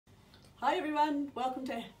Hi everyone, welcome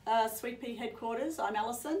to Sweet Pea headquarters. I'm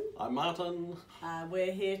Alison. I'm Martin.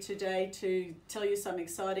 We're here today to tell you some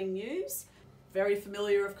exciting news. Very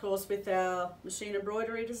familiar, of course, with our machine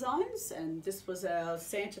embroidery designs, and this was our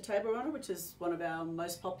Santa table runner, which is one of our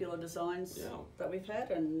most popular designs that we've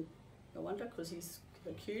had, and no wonder, because he's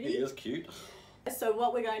a cutie. He is cute. So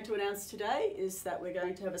what we're going to announce today is that we're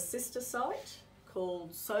going to have a sister site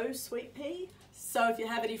called Sew Sweet Pea. So if you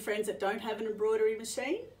have any friends that don't have an embroidery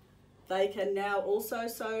machine, they can now also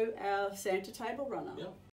sew our Santa table runner.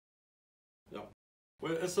 Yep.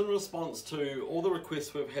 Well, it's in response to all the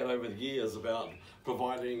requests we've had over the years about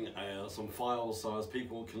providing some files so as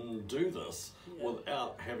people can do this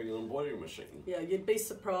without having an embroidery machine. Yeah, you'd be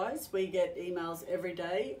surprised. We get emails every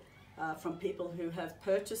day from people who have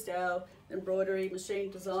purchased our embroidery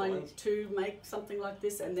machine design to make something like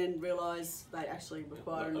this and then realise they actually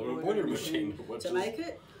require an embroidery machine to make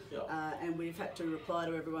it. And we've had to reply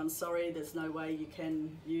to everyone, sorry, there's no way you can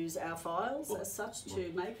use our files as such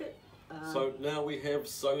to make it. So now we have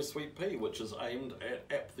Sew Sweet Pea, which is aimed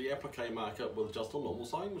at the applique market with just a normal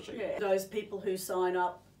sewing machine. Yeah, those people who sign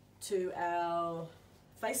up to our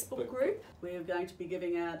Facebook group, we're going to be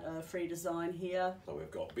giving out a free design here. So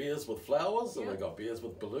we've got bears with flowers and we've got bears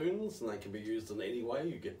with balloons, and they can be used in any way.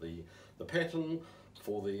 You get the pattern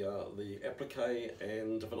for the applique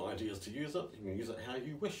and different ideas to use it. You can use it how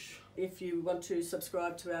you wish. If you want to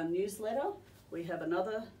subscribe to our newsletter, we have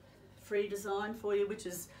another free design for you, which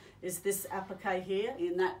is this applique here.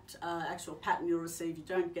 In that actual pattern you'll receive, you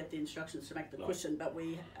don't get the instructions to make the cushion, but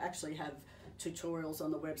we actually have tutorials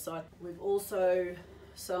on the website. We've also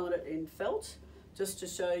sewn it in felt, just to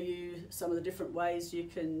show you some of the different ways you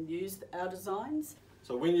can use our designs.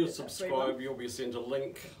 So when you subscribe, you'll be sent a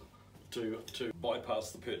link to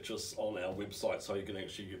bypass the purchase on our website, so you can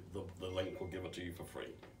actually, the link will give it to you for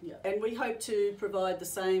free. Yeah, and we hope to provide the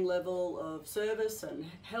same level of service and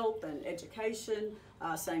help and education,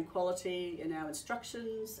 same quality in our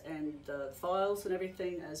instructions and files and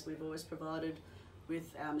everything as we've always provided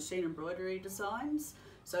with our machine embroidery designs.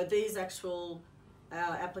 So these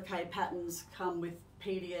our applique patterns come with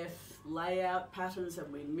PDF layout patterns,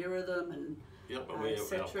 and we mirror them and and we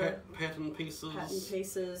have our pattern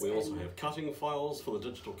pieces. We also have cutting files for the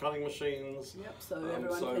digital cutting machines. So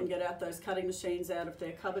everyone can get out those cutting machines out of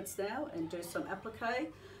their cupboards now and do some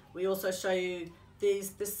applique. We also show you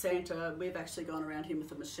this Santa. We've actually gone around him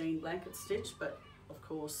with a machine blanket stitch, but of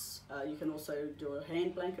course you can also do a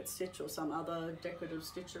hand blanket stitch or some other decorative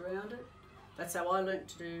stitch around it. That's how I learnt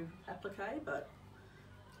to do applique, but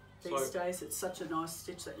these days it's such a nice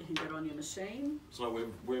stitch that you can get on your machine. So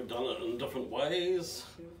we've done it in different ways.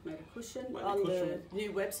 We've made a cushion. The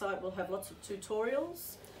new website we'll have lots of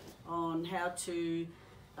tutorials on how to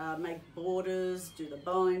make borders, do the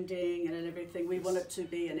binding and everything. We want it to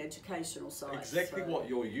be an educational site. Exactly what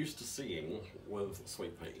you're used to seeing with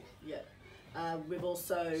Sweet Pea. Yeah. We've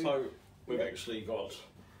also... So we've actually got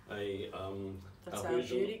that's our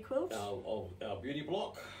beauty quilt. Our beauty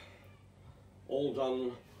block, all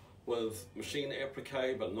done with machine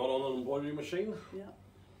applique, but not on an embroidery machine. Yeah.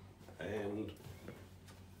 And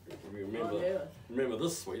remember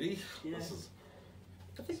this, sweetie. Yeah.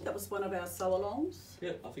 I think that was one of our sew-alongs.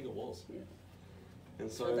 Yeah, I think it was. Yeah. And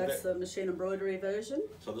so that's the machine embroidery version.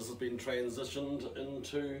 So this has been transitioned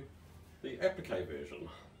into the applique version.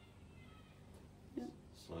 Yeah.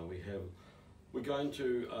 So we're going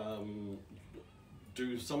to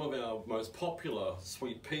do some of our most popular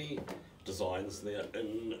Sweet Pea designs there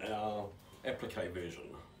in our applique version.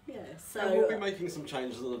 Yeah, so and we'll be making some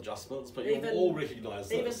changes and adjustments, but you'll all recognise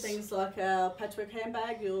this. Even things like our patchwork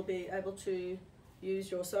handbag, you'll be able to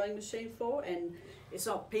use your sewing machine for, and it's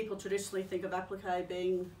not, people traditionally think of applique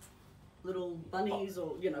being little bunnies or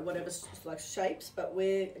whatever like shapes, but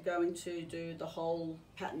we're going to do the whole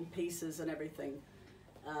pattern pieces and everything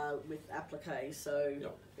with applique, so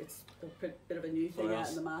it's a bit of a new thing out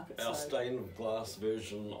in the market. Our stained glass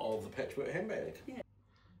version of the patchwork handbag. Yeah.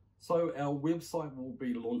 So our website will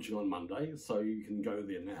be launching on Monday, so you can go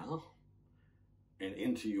there now and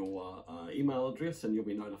enter your email address, and you'll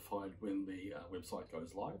be notified when the website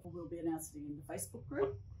goes live. We'll be announcing it in the Facebook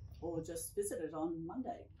group, or just visit it on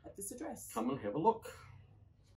Monday at this address. Come and have a look.